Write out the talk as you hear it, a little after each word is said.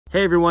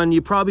Hey everyone,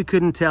 you probably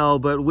couldn't tell,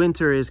 but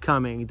winter is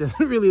coming. It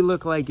doesn't really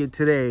look like it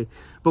today,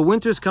 but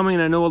winter's coming,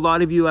 and I know a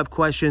lot of you have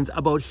questions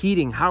about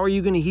heating. How are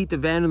you going to heat the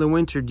van in the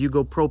winter? Do you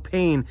go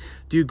propane?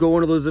 Do you go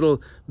one of those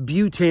little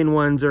butane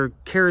ones, or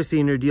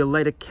kerosene, or do you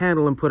light a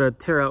candle and put a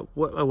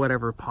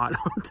whatever pot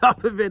on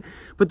top of it?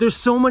 But there's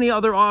so many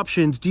other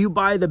options. Do you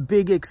buy the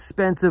big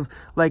expensive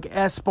like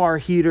S-bar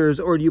heaters,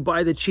 or do you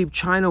buy the cheap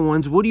China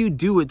ones? What do you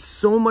do? It's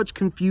so much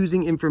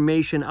confusing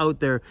information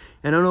out there,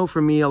 and I know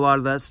for me a lot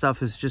of that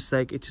stuff is just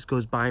like, it just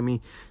goes by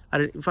me.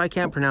 If I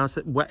can't pronounce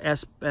it,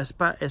 whatever.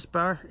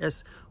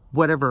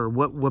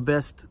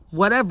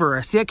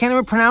 See, I can't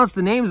even pronounce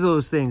the names of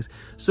those things.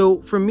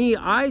 So for me,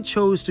 I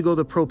chose to go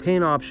the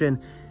propane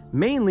option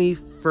mainly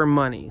for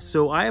money.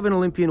 So I have an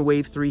Olympian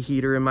Wave 3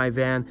 heater in my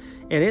van,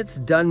 and it's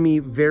done me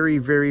very,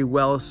 very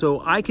well.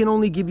 So I can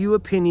only give you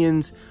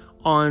opinions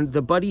on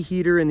the Buddy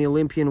heater and the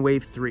Olympian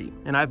Wave 3.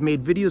 And I've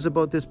made videos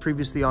about this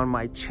previously on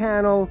my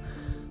channel.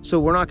 So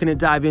we're not going to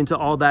dive into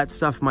all that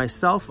stuff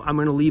myself. I'm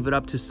going to leave it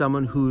up to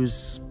someone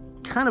who's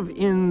kind of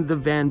in the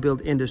van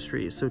build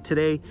industry. So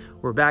today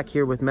we're back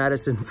here with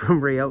Madison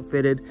from Ray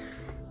Outfitted.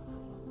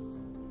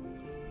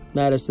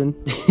 Madison.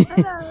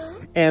 Hello.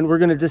 And we're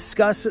going to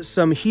discuss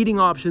some heating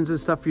options and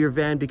stuff for your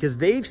van, because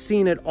they've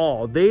seen it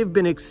all. They've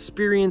been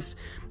experienced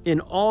in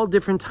all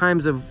different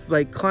times of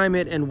like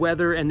climate and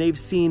weather, and they've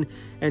seen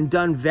and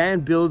done van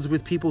builds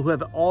with people who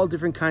have all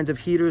different kinds of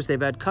heaters.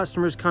 They've had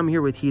customers come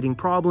here with heating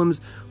problems,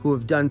 who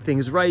have done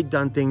things right,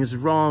 done things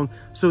wrong.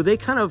 So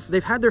they've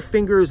had their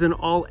fingers in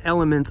all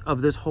elements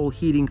of this whole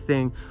heating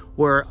thing,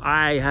 where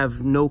I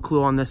have no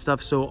clue on this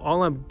stuff. So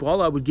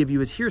all I would give you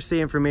is hearsay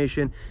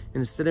information, and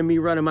instead of me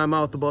running my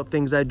mouth about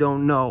things I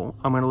don't know,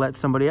 I'm going to let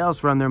somebody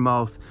else run their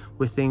mouth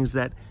with things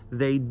that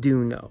they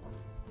do know.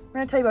 We're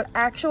going to tell you about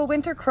actual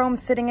winter.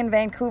 Chrome's sitting in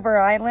Vancouver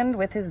Island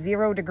with his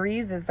 0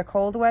 degrees is the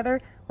cold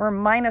weather. We're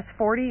minus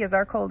 40 is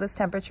our coldest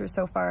temperature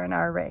so far in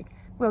our rig.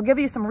 We'll give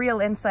you some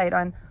real insight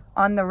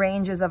on the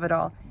ranges of it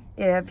all.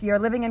 If you're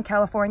living in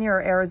California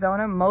or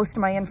Arizona, most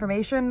of my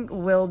information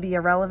will be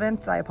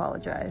irrelevant. I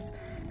apologize.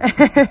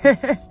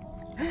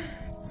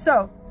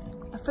 So,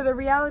 for the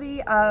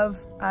reality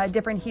of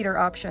different heater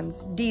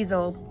options,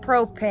 diesel,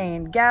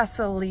 propane,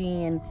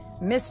 gasoline,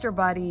 Mr.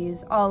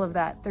 Buddies, all of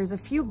that. There's a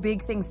few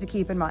big things to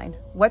keep in mind.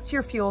 What's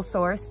your fuel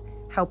source?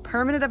 How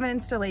permanent of an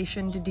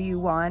installation do you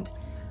want?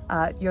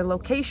 Your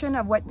location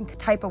of what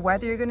type of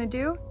weather you're going to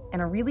do.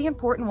 And a really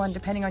important one,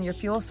 depending on your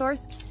fuel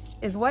source,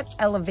 is what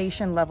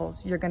elevation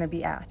levels you're going to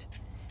be at.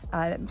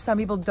 Some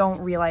people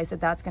don't realize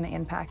that that's going to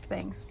impact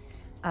things.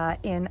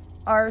 In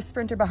our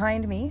Sprinter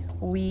behind me,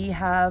 we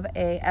have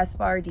a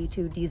S-Bar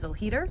D2 diesel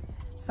heater.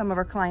 Some of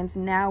our clients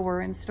now we're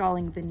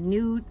installing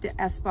the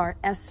S-Bar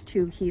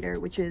S2 heater,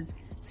 which is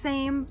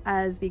same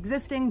as the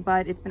existing,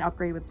 but it's been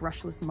upgraded with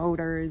brushless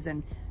motors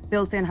and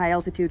built-in high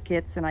altitude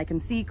kits. And I can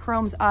see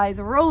Chrome's eyes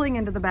rolling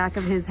into the back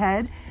of his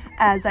head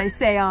as I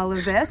say all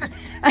of this.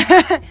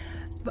 But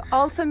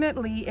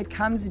ultimately, it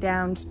comes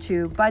down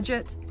to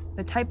budget,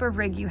 the type of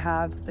rig you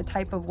have, the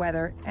type of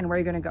weather, and where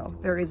you're gonna go.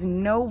 There is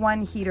no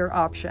one heater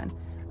option.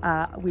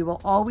 We will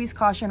always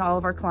caution all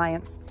of our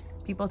clients.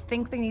 People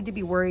think they need to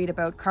be worried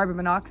about carbon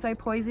monoxide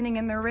poisoning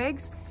in their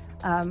rigs.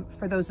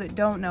 For those that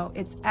don't know,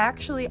 it's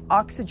actually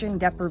oxygen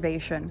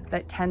deprivation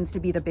that tends to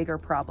be the bigger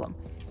problem.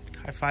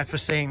 High five for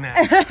saying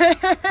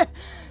that.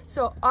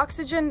 So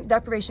oxygen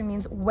deprivation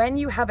means when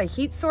you have a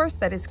heat source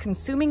that is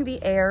consuming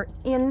the air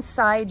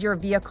inside your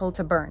vehicle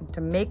to burn,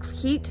 to make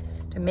heat,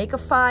 to make a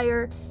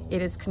fire,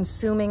 it is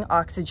consuming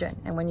oxygen.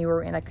 And when you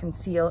are in a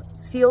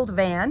sealed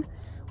van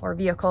or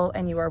vehicle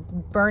and you are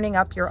burning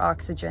up your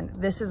oxygen,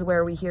 this is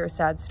where we hear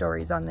sad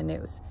stories on the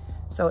news.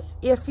 So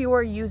if you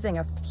are using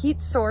a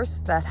heat source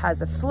that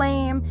has a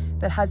flame,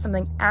 that has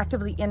something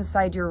actively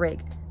inside your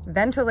rig,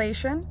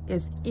 ventilation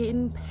is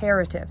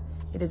imperative.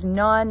 It is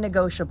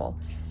non-negotiable.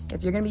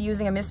 If you're gonna be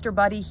using a Mr.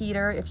 Buddy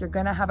heater, if you're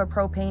gonna have a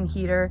propane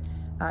heater,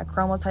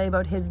 Chrome will tell you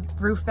about his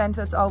roof vent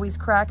that's always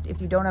cracked.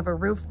 If you don't have a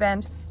roof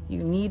vent,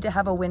 you need to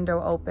have a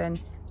window open.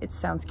 It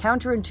sounds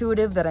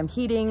counterintuitive that I'm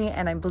heating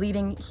and I'm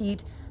bleeding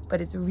heat, but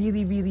it's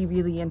really, really,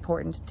 really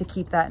important to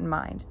keep that in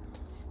mind.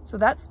 So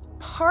that's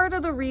part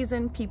of the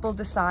reason people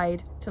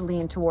decide to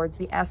lean towards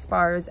the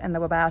S-Bars and the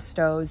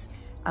Webasto's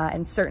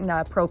and certain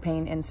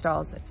propane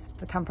installs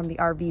that come from the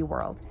RV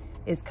world,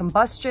 is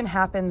combustion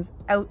happens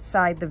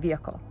outside the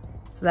vehicle.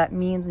 So that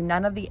means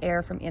none of the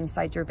air from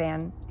inside your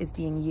van is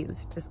being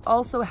used. This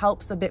also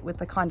helps a bit with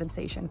the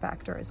condensation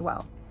factor as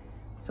well.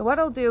 So what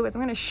I'll do is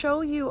I'm gonna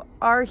show you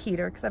our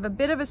heater, because I have a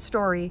bit of a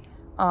story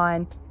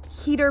on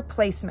heater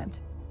placement.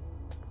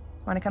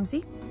 Want to come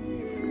see?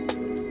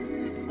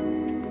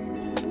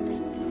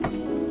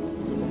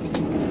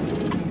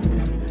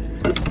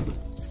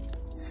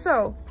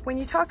 So when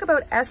you talk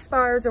about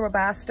S-Bars or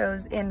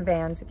Webasto's in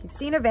vans, if you've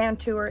seen a van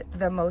tour,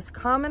 the most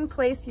common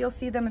place you'll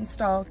see them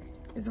installed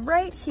is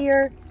right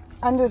here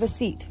under the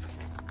seat.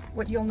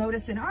 What you'll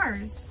notice in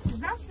ours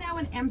is that's now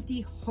an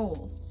empty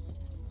hole.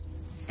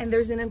 And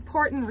there's an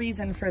important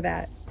reason for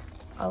that.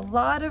 A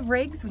lot of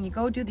rigs, when you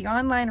go do the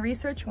online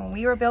research, when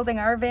we were building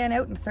our van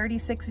out in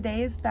 36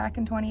 days back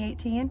in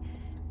 2018,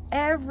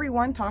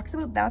 everyone talks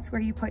about that's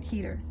where you put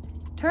heaters.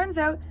 Turns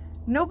out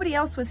nobody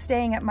else was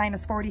staying at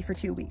 -40 for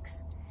 2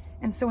 weeks.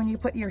 And so when you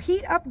put your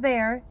heat up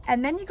there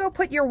and then you go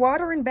put your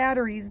water and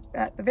batteries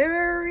at the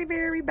very,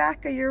 very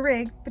back of your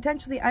rig,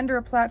 potentially under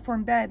a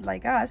platform bed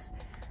like us,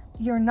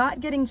 you're not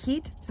getting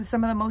heat to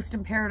some of the most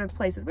imperative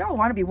places. We all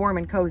want to be warm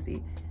and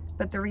cozy,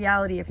 but the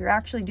reality, if you're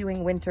actually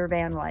doing winter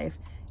van life,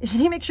 is you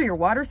need to make sure your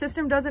water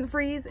system doesn't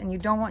freeze and you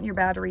don't want your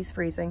batteries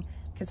freezing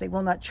because they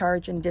will not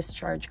charge and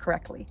discharge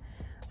correctly.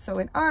 So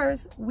in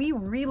ours, we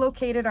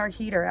relocated our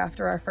heater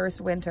after our first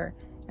winter,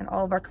 and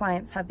all of our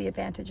clients have the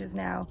advantages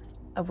now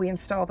of we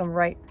install them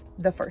right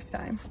the first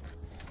time.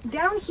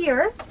 Down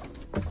here,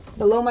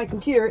 below my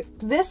computer,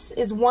 this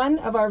is one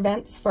of our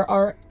vents for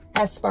our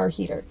S-bar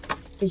heater.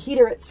 The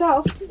heater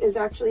itself is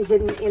actually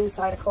hidden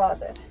inside a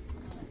closet.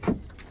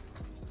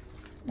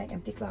 My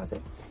empty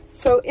closet.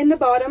 So in the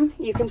bottom,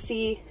 you can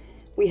see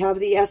we have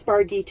the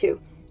S-bar D2.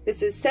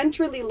 This is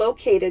centrally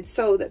located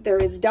so that there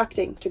is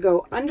ducting to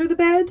go under the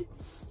bed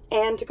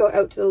and to go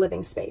out to the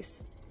living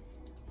space.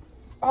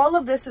 All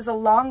of this is a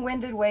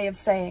long-winded way of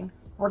saying,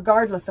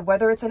 regardless of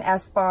whether it's an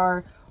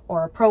S-bar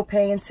or a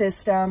propane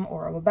system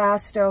or a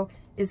Webasto,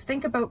 is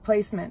think about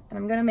placement. And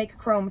I'm going to make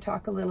Chrome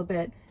talk a little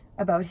bit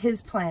about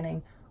his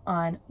planning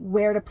on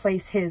where to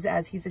place his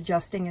as he's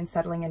adjusting and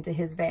settling into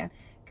his van.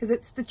 Because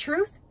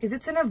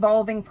it's an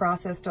evolving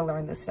process to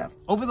learn this stuff.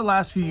 Over the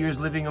last few years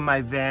living in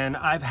my van,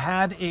 I've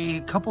had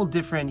a couple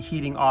different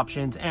heating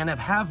options and I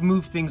have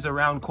moved things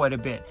around quite a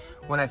bit.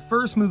 When I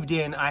first moved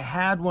in, I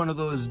had one of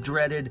those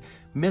dreaded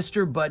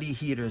Mr. Buddy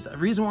heaters. The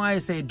reason why I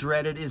say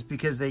dreaded is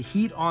because the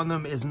heat on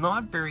them is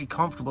not very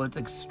comfortable. It's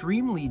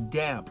extremely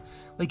damp.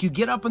 Like you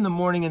get up in the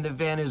morning and the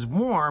van is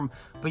warm,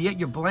 but yet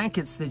your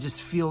blankets, they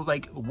just feel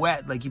like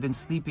wet, like you've been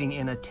sleeping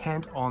in a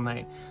tent all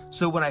night.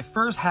 So when I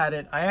first had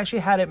it, I actually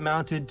had it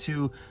mounted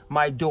to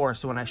my door.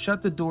 So when I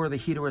shut the door, the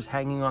heater was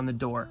hanging on the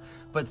door.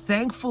 But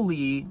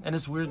thankfully, and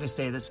it's weird to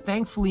say this,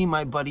 thankfully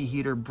my Buddy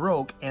heater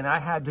broke and I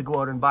had to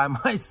go out and buy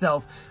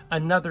myself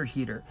another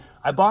heater.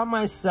 I bought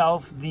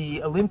myself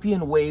the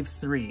Olympian Wave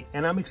 3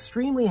 and I'm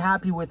extremely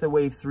happy with the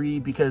Wave 3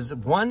 because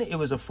one, it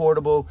was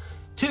affordable.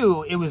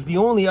 Two, it was the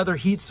only other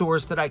heat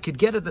source that I could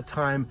get at the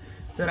time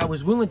that I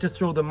was willing to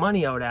throw the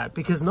money out at,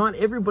 because not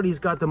everybody's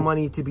got the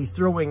money to be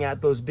throwing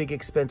at those big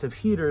expensive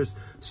heaters.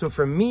 So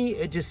for me,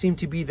 it just seemed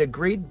to be the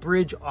great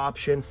bridge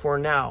option for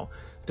now.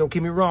 Don't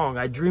get me wrong,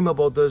 I dream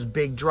about those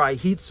big dry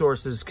heat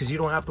sources because you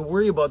don't have to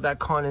worry about that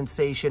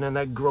condensation and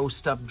that gross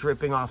stuff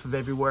dripping off of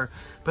everywhere.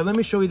 But let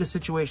me show you the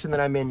situation that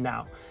I'm in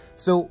now.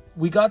 So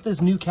we got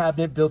this new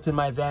cabinet built in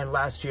my van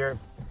last year,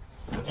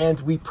 and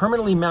we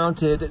permanently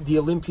mounted the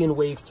Olympian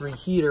Wave 3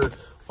 heater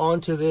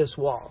onto this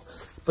wall.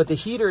 But the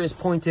heater is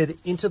pointed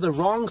into the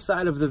wrong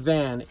side of the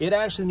van. It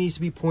actually needs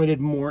to be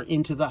pointed more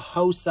into the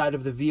house side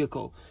of the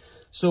vehicle.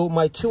 So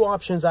my two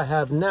options I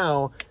have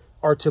now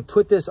are to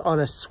put this on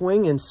a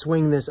swing and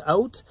swing this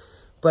out.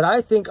 But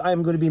I think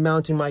I'm going to be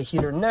mounting my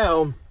heater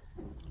now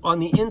on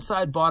the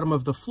inside bottom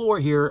of the floor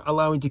here,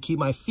 allowing to keep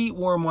my feet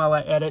warm while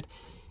I edit,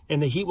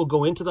 and the heat will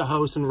go into the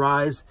house and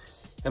rise.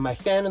 And my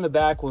fan in the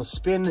back will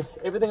spin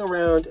everything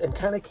around and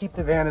kind of keep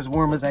the van as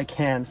warm as I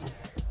can.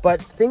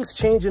 But things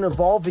change and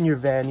evolve in your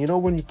van. You know,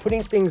 when you're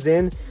putting things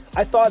in,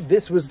 I thought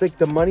this was like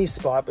the money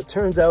spot, but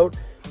turns out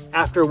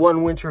after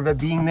one winter of it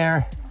being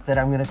there that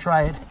I'm gonna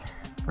try it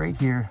right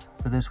here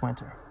for this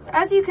winter. So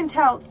as you can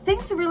tell,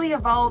 things really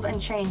evolve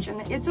and change,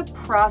 and it's a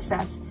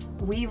process.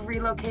 We've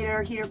relocated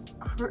our heater,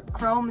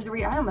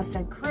 I almost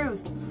said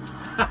Cruz.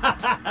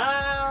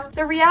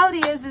 The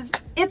reality is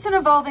it's an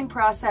evolving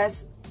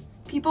process.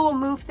 People will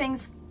move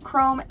things.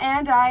 Chrome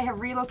and I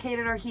have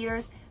relocated our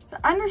heaters. So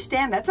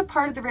understand that's a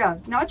part of the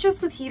reality, not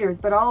just with heaters,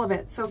 but all of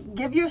it. So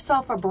give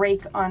yourself a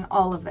break on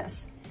all of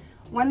this.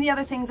 One of the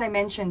other things I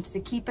mentioned to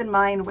keep in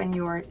mind when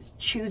you're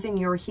choosing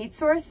your heat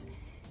source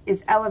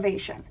is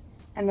elevation.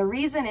 And the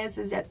reason is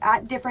that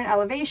at different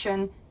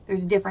elevation,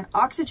 there's different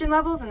oxygen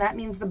levels, and that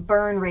means the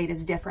burn rate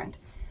is different.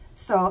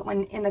 So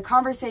when in the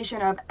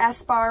conversation of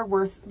S-bar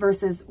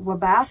versus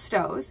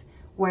Webastos,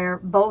 where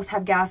both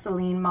have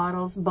gasoline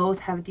models, both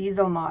have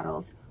diesel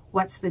models,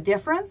 what's the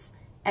difference?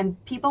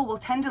 And people will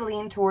tend to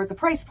lean towards a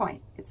price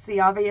point. It's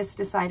the obvious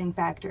deciding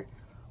factor.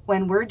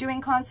 When we're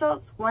doing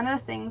consults, one of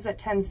the things that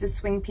tends to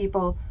swing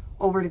people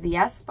over to the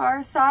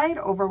S-bar side,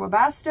 over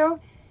Webasto,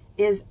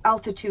 is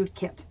altitude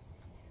kit.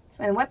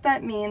 And what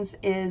that means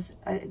is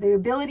the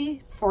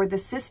ability for the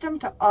system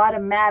to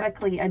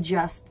automatically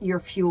adjust your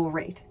fuel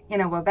rate.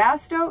 In a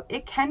Webasto,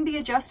 it can be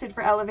adjusted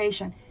for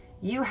elevation.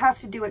 You have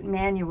to do it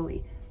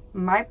manually.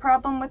 My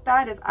problem with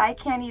that is I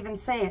can't even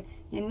say it.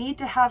 You need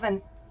to have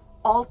an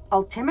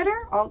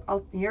altimeter.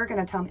 You're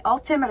going to tell me.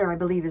 Altimeter, I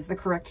believe, is the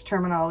correct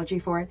terminology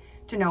for it,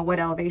 to know what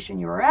elevation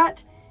you are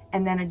at,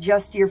 and then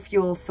adjust your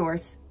fuel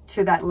source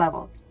to that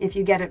level. If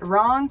you get it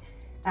wrong,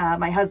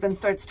 my husband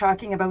starts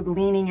talking about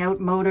leaning out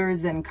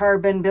motors and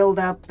carbon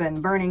buildup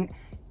and burning.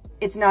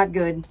 It's not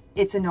good.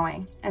 It's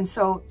annoying. And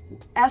so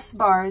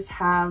S-bars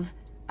have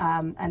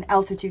an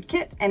altitude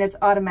kit, and it's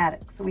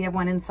automatic. So we have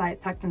one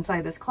inside, tucked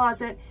inside this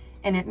closet,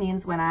 and it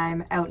means when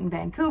I'm out in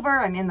Vancouver,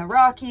 I'm in the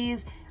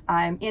Rockies,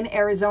 I'm in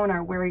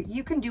Arizona, where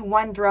you can do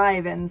one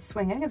drive and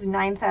swing, I think it's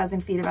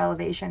 9,000 feet of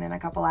elevation in a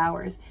couple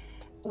hours.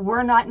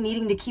 We're not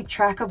needing to keep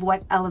track of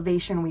what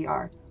elevation we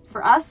are.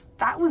 For us,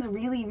 that was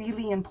really,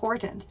 really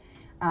important.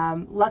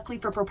 Luckily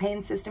for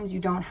propane systems, you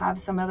don't have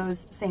some of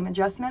those same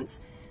adjustments.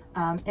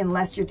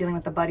 Unless you're dealing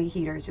with the buddy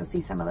heaters, you'll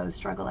see some of those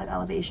struggle at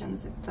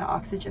elevations if the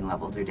oxygen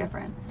levels are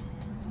different.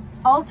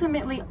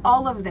 Ultimately,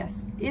 all of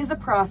this is a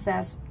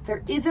process.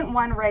 There isn't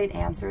one right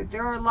answer.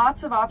 There are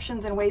lots of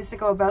options and ways to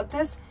go about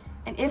this.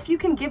 And if you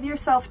can give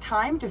yourself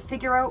time to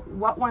figure out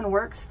what one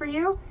works for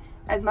you,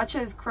 as much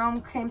as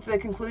Chrome came to the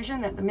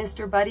conclusion that the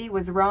Mr. Buddy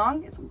was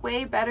wrong, it's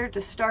way better to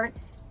start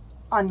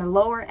on the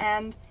lower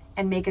end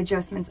and make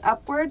adjustments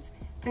upwards,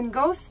 then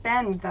go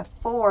spend the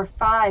 $4,000,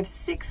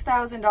 $5,000,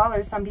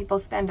 $6,000 some people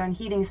spend on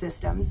heating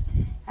systems.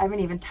 I haven't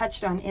even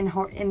touched on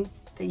in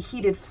the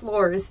heated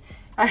floors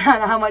on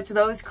how much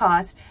those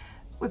cost.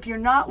 If you're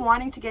not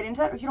wanting to get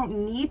into that, or you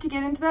don't need to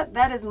get into that,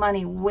 that is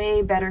money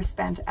way better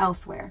spent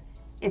elsewhere.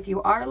 If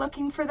you are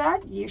looking for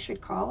that, you should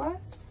call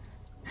us.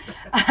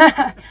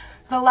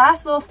 The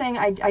last little thing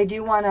I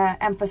do want to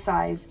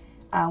emphasize,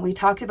 we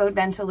talked about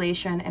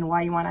ventilation and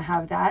why you want to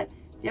have that.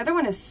 The other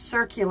one is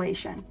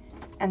circulation.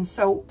 And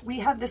so we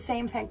have the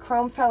same fan.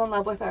 Chrome fell in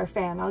love with our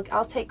fan.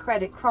 I'll take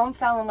credit. Chrome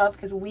fell in love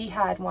because we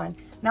had one.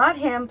 Not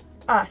him,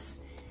 us.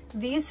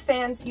 These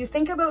fans, you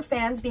think about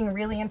fans being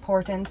really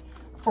important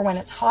for when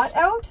it's hot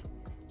out.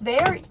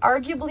 They're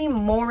arguably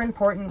more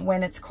important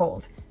when it's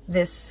cold.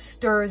 This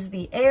stirs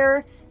the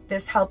air.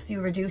 This helps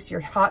you reduce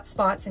your hot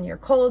spots and your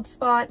cold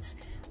spots.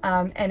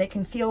 And it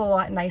can feel a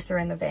lot nicer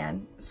in the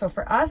van. So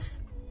for us,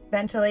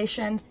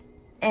 ventilation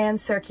and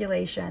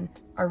circulation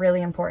are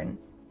really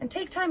important. And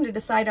take time to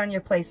decide on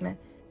your placement.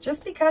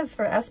 Just because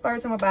for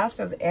S-bars and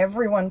Webasto's,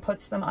 everyone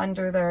puts them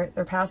under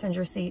their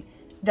passenger seat,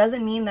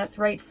 doesn't mean that's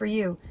right for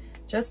you.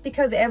 Just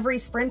because every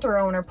Sprinter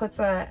owner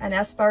puts an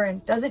S-bar in,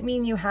 doesn't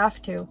mean you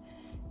have to.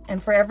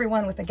 And for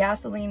everyone with a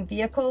gasoline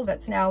vehicle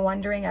that's now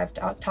wondering, I've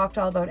talked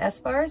all about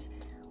S-bars,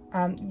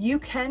 you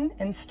can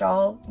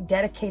install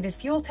dedicated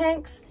fuel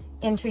tanks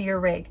into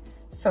your rig.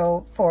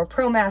 So for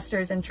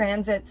ProMasters and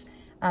Transits,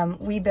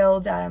 we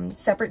build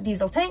separate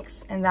diesel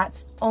tanks, and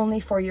that's only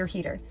for your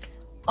heater.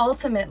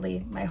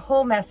 Ultimately, my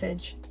whole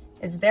message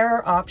is there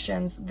are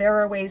options, there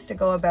are ways to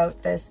go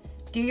about this.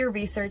 Do your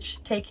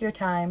research, take your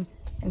time,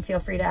 and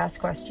feel free to ask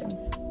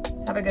questions.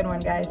 Have a good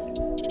one, guys.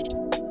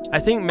 I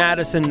think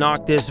Madison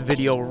knocked this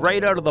video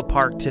right out of the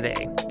park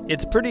today.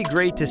 It's pretty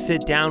great to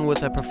sit down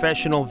with a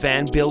professional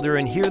van builder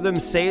and hear them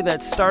say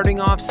that starting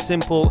off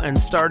simple and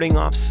starting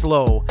off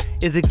slow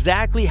is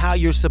exactly how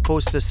you're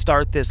supposed to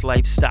start this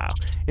lifestyle.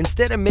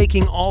 Instead of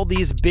making all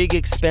these big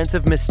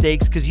expensive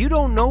mistakes because you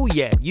don't know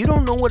yet. You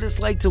don't know what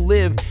it's like to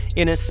live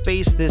in a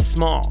space this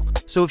small.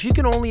 So if you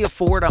can only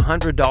afford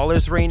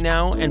 $100 right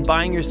now and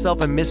buying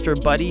yourself a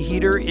Mr. Buddy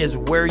heater is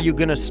where you're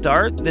gonna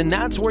start, then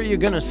that's where you're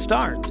gonna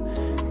start.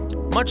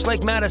 Much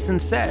like Madison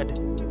said,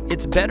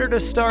 it's better to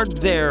start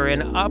there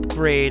and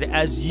upgrade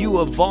as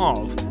you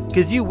evolve,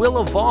 because you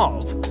will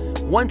evolve.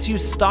 Once you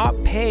stop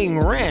paying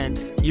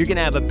rent, you're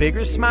gonna have a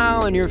bigger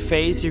smile on your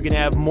face, you're gonna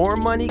have more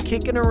money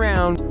kicking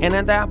around, and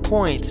at that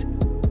point,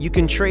 you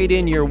can trade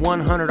in your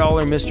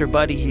 $100 Mr.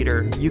 Buddy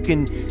heater. You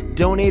can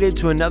donate it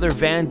to another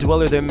van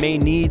dweller that may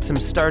need some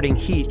starting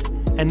heat,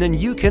 and then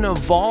you can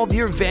evolve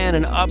your van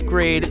and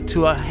upgrade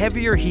to a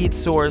heavier heat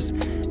source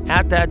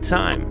at that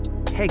time.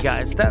 Hey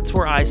guys, that's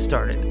where I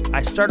started.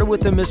 I started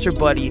with the Mr.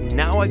 Buddy,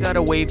 now I got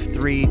a Wave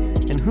 3,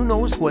 and who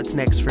knows what's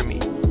next for me.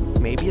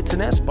 Maybe it's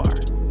an S-bar.